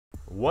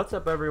What's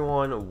up,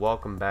 everyone?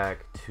 Welcome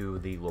back to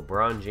the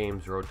LeBron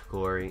James Road to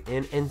Glory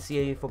in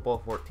NCAA Football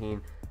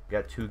 14.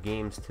 Got two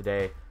games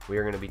today. We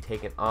are going to be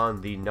taking on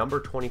the number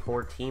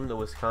 24 team, the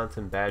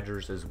Wisconsin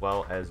Badgers, as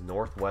well as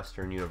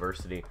Northwestern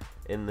University.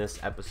 In this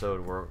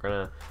episode, we're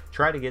going to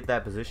try to get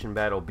that position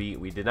battle beat.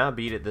 We did not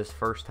beat it this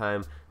first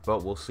time,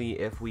 but we'll see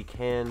if we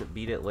can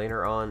beat it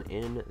later on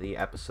in the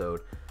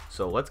episode.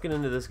 So let's get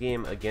into this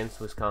game against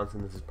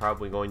Wisconsin. This is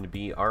probably going to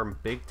be our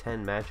Big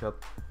Ten matchup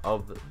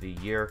of the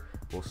year.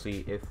 We'll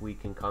see if we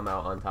can come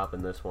out on top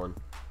in this one.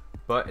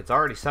 But it's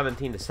already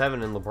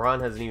 17-7, and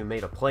LeBron hasn't even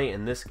made a play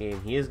in this game.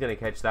 He is going to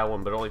catch that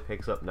one, but only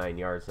picks up 9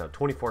 yards. Now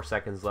 24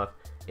 seconds left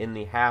in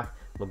the half.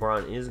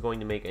 LeBron is going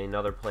to make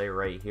another play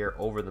right here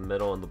over the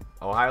middle, and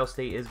Ohio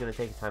State is going to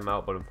take a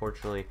timeout, but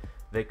unfortunately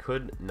they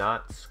could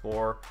not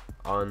score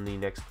on the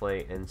next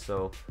play, and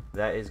so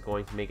that is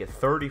going to make it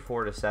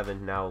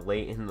 34-7 now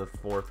late in the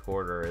fourth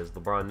quarter, as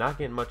LeBron not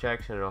getting much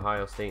action at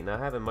Ohio State, not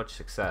having much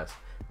success.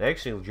 They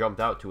actually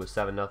jumped out to a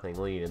 7-0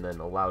 lead and then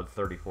allowed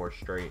 34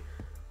 straight.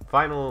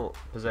 Final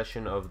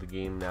possession of the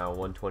game now,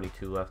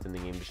 122 left in the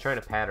game. Just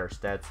trying to pad our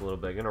stats a little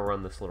bit. Going to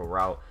run this little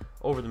route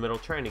over the middle,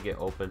 trying to get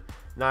open.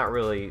 Not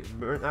really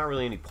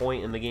any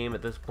point in the game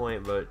at this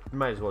point, but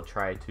might as well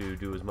try to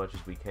do as much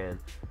as we can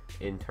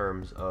in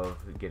terms of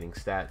getting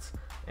stats.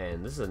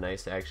 And this is a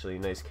nice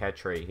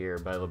catch right here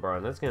by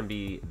LeBron. That's going to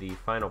be the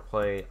final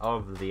play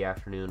of the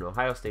afternoon.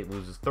 Ohio State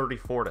loses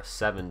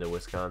 34-7 to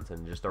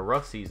Wisconsin. Just a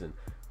rough season.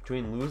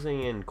 Between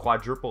losing in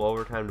quadruple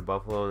overtime to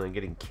Buffalo and then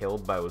getting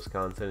killed by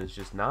Wisconsin, it's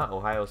just not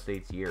Ohio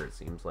State's year, it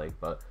seems like.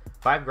 But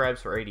 5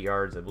 grabs for 80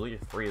 yards. I believe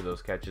 3 of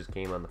those catches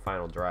came on the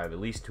final drive. At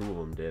least 2 of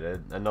them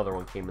did. Another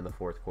one came in the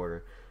fourth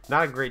quarter.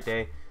 Not a great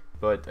day,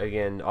 but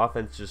again,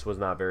 offense just was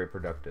not very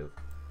productive.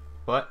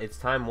 But it's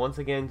time once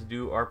again to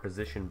do our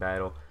position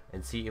battle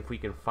and see if we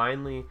can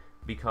finally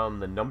become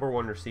the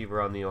 #1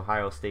 receiver on the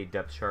Ohio State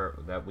depth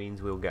chart. That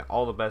means we'll get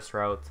all the best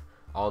routes,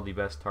 all the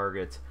best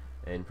targets,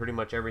 and pretty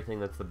much everything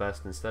that's the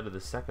best instead of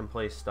the second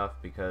place stuff,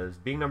 because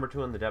being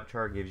 #2 on the depth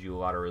chart gives you a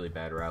lot of really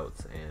bad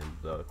routes, and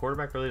the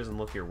quarterback really doesn't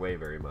look your way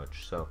very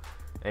much. So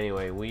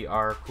anyway, we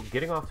are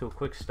getting off to a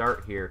quick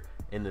start here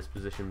in this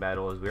position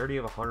battle, as we already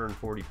have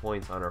 140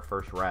 points on our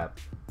first rep.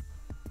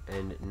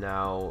 And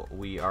now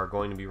we are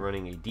going to be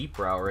running a deep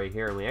route right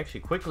here, and we actually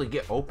quickly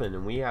get open,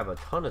 and we have a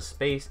ton of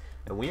space,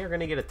 and we are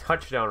going to get a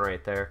touchdown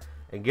right there.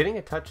 And getting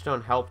a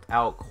touchdown helped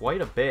out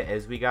quite a bit,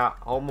 as we got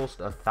almost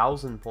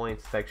 1,000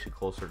 points. It's actually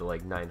closer to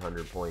like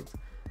 900 points,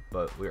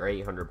 but we were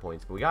 800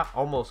 points. But we got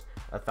almost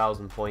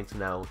 1,000 points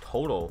now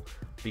total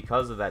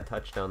because of that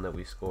touchdown that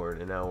we scored.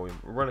 And now we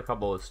run a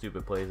couple of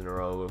stupid plays in a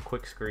row, a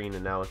quick screen,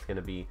 and now it's going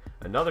to be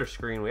another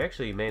screen. We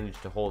actually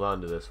managed to hold on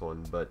to this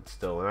one, but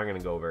still, we're not going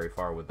to go very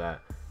far with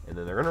that. And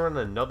then they're going to run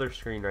another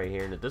screen right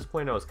here. And at this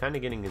point, I was kind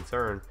of getting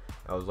concerned.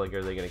 I was like,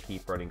 are they going to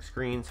keep running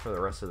screens for the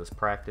rest of this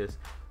practice?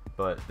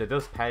 But it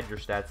does pad your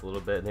stats a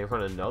little bit, and they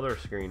run another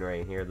screen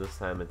right here. This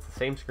time it's the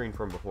same screen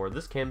from before.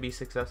 This can be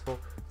successful,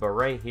 but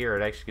right here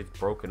it actually gets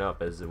broken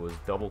up as it was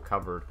double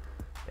covered.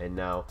 And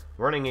now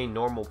running a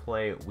normal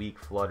play, weak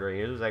flood right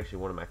here. This is actually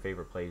one of my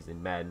favorite plays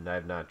in Madden. I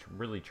have not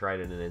really tried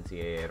it in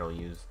NCAA. I don't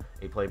use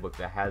a playbook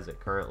that has it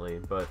currently,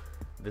 but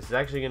this is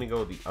actually going to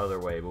go the other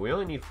way. But we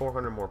only need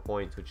 400 more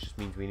points, which just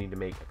means we need to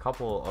make a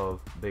couple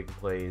of big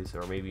plays,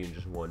 or maybe even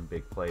just one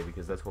big play,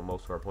 because that's what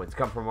most of our points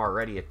come from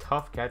already. A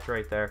tough catch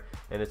right there,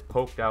 and it's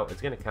poked out.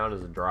 It's going to count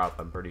as a drop,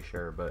 I'm pretty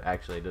sure, but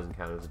actually it doesn't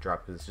count as a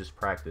drop because it's just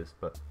practice.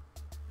 But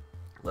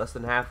less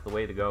than half the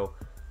way to go.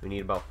 We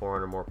need about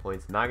 400 more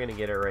points. Not going to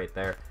get it right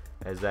there,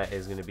 as that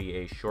is going to be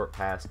a short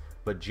pass.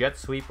 But jet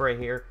sweep right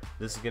here.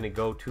 This is going to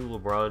go to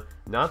LeBron.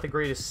 Not the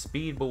greatest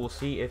speed, but we'll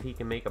see if he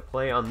can make a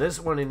play on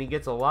this one. And he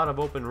gets a lot of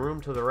open room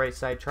to the right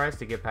side. Tries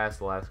to get past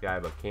the last guy,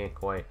 but can't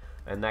quite.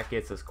 And that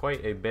gets us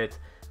quite a bit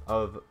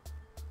of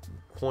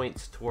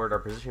points toward our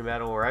position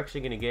battle. We're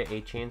actually going to get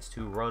a chance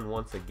to run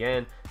once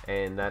again,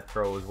 and that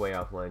throw was way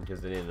offline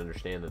because I didn't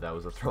understand that that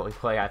was a throwing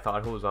play. I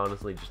thought it was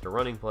honestly just a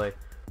running play.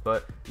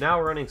 But now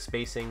we're running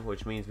spacing,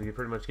 which means we can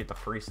pretty much get the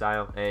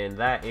freestyle, and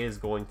that is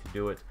going to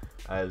do it,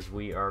 as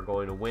we are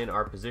going to win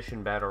our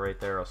position battle right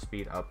there. I'll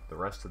speed up the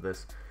rest of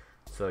this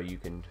so you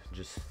can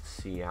just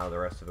see how the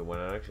rest of it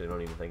went. I actually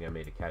don't even think I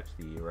made a catch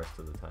the rest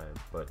of the time,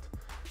 but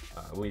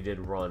we did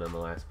run on the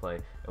last play,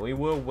 and we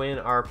will win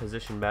our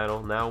position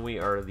battle. Now we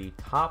are the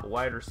top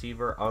wide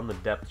receiver on the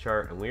depth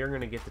chart, and we are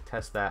going to get to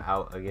test that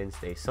out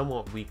against a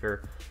somewhat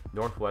weaker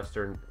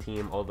Northwestern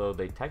team, although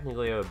they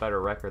technically have a better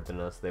record than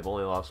us. They've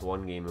only lost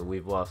 1 game and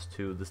we've lost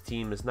 2. This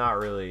team is not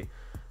really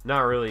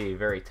a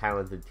very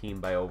talented team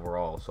by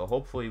overall, so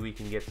hopefully we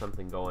can get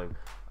something going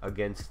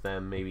against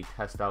them, maybe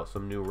test out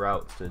some new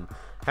routes and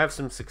have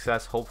some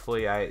success.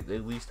 Hopefully, I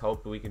at least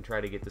hope that we can try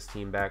to get this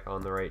team back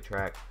on the right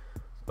track.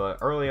 But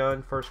early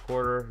on, first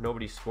quarter,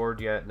 nobody scored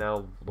yet.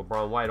 Now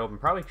LeBron wide open.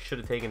 Probably should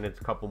have taken a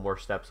couple more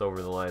steps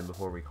over the line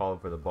before we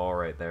called for the ball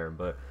right there.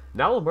 But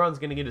now LeBron's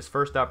going to get his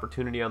first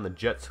opportunity on the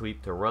jet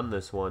sweep to run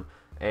this one.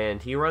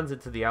 And he runs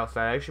it to the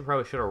outside. I actually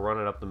probably should have run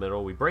it up the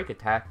middle. We break a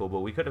tackle,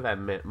 but we could have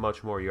had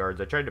much more yards.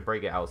 I tried to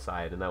break it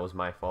outside, and that was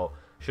my fault.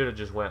 Should have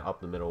just went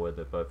up the middle with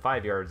it, but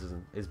 5 yards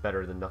is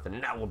better than nothing.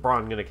 And now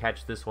LeBron going to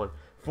catch this one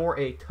for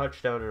a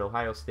touchdown, and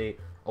Ohio State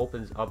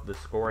opens up the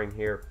scoring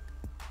here.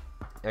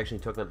 Actually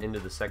took them into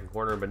the second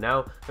quarter, but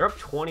now they're up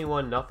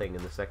 21-0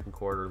 in the second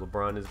quarter.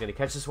 LeBron is going to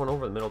catch this one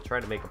over the middle, try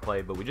to make a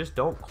play, but we just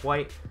don't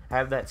quite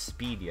have that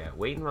speed yet.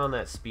 Waiting on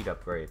that speed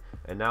upgrade.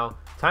 And now,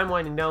 time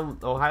winding down.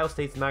 Ohio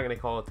State's not going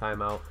to call a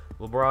timeout.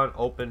 LeBron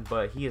open,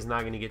 but he is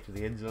not going to get to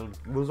the end zone.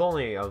 It was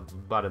only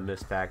about a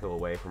missed tackle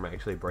away from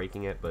actually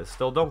breaking it, but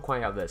still don't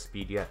quite have that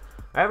speed yet.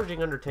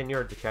 Averaging under 10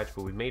 yards a catch,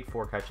 but we've made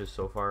 4 catches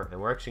so far, and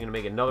we're actually going to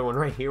make another one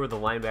right here with the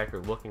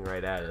linebacker looking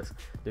right at us.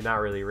 Did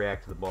not really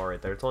react to the ball right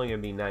there. It's only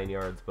going to be 9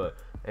 yards, but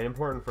an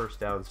important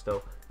first down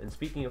still. And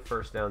speaking of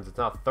first downs, it's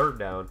now 3rd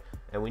down,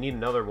 and we need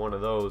another one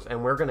of those,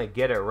 and we're going to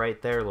get it right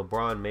there.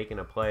 LeBron making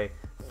a play,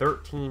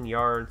 13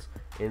 yards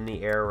in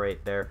the air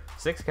right there.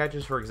 6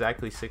 catches for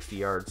exactly 60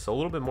 yards, so a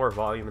little bit more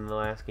volume in the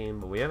last game,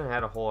 but we haven't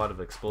had a whole lot of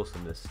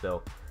explosiveness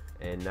still.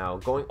 And now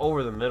going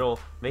over the middle,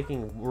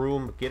 making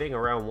room, getting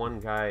around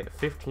one guy,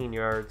 15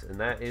 yards, and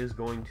that is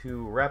going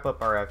to wrap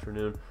up our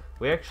afternoon.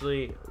 We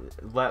actually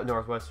let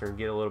Northwestern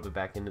get a little bit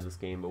back into this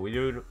game, but we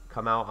do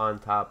come out on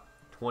top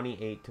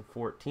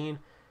 28-14,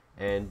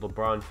 and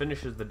LeBron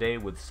finishes the day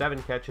with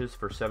 7 catches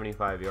for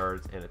 75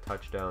 yards and a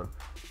touchdown,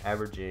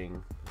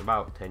 averaging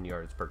about 10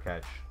 yards per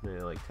catch,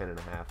 like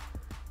 10.5.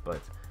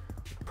 But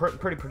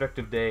pretty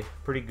productive day,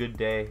 pretty good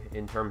day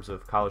in terms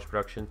of college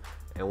production.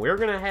 And we're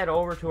going to head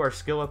over to our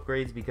skill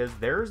upgrades because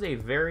there's a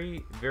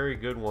very, very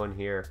good one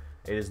here.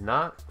 It is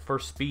not for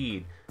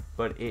speed,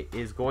 but it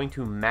is going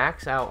to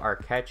max out our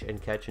catch in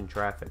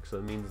traffic. So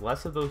it means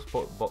less of those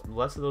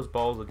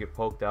balls will get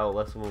poked out,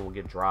 less of them will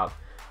get dropped.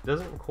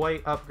 Doesn't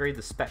quite upgrade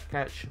the spec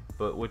catch,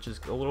 but which is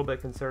a little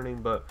bit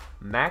concerning. But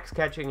max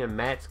catching and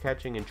max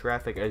catching in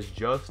traffic as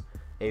just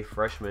a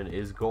freshman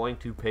is going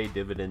to pay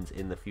dividends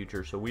in the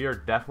future. So we are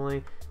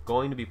definitely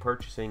going to be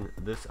purchasing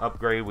this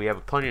upgrade. We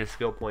have plenty of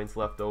skill points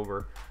left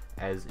over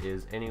as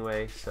is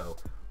anyway, so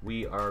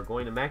we are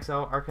going to max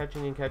out our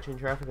catching and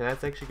traffic, and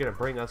that's actually going to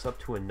bring us up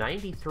to a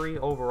 93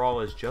 overall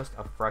as just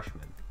a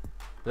freshman.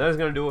 That is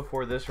going to do it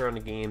for this round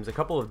of games. A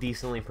couple of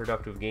decently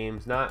productive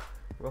games, not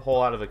a whole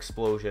lot of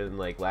explosion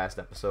like last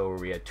episode where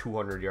we had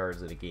 200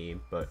 yards in a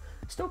game, but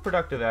still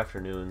productive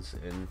afternoons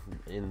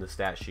in the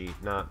stat sheet.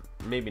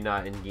 Maybe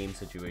not in game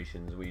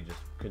situations. We just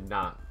could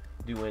not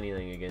do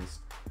anything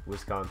against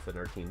Wisconsin.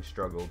 Our team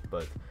struggled,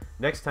 but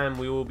next time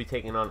we will be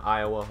taking on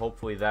Iowa.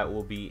 Hopefully that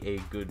will be a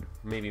good,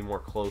 maybe more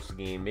close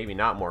game. Maybe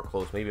not more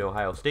close. Maybe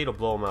Ohio State will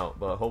blow them out,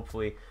 but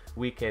hopefully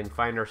we can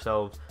find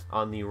ourselves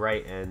on the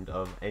right end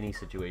of any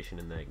situation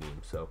in that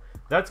game. So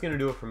that's going to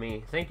do it for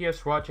me. Thank you guys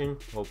for watching.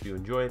 Hope you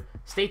enjoyed.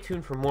 Stay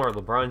tuned for more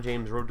LeBron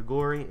James Road to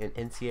Glory and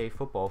NCAA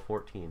Football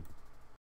 14.